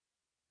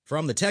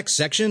From the tech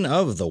section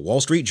of the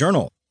Wall Street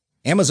Journal,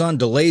 Amazon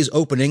delays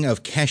opening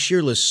of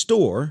Cashier-Less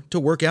store to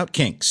work out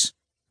kinks,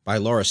 by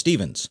Laura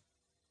Stevens.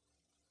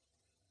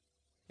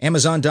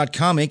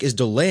 Amazon.com Inc. is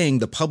delaying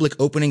the public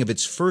opening of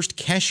its first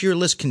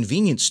cashier-less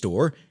convenience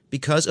store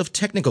because of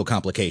technical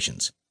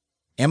complications.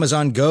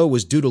 Amazon Go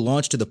was due to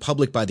launch to the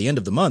public by the end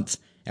of the month,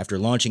 after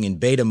launching in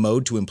beta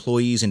mode to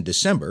employees in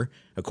December,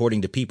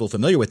 according to people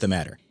familiar with the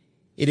matter.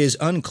 It is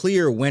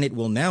unclear when it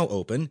will now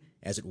open,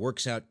 as it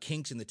works out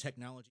kinks in the technology.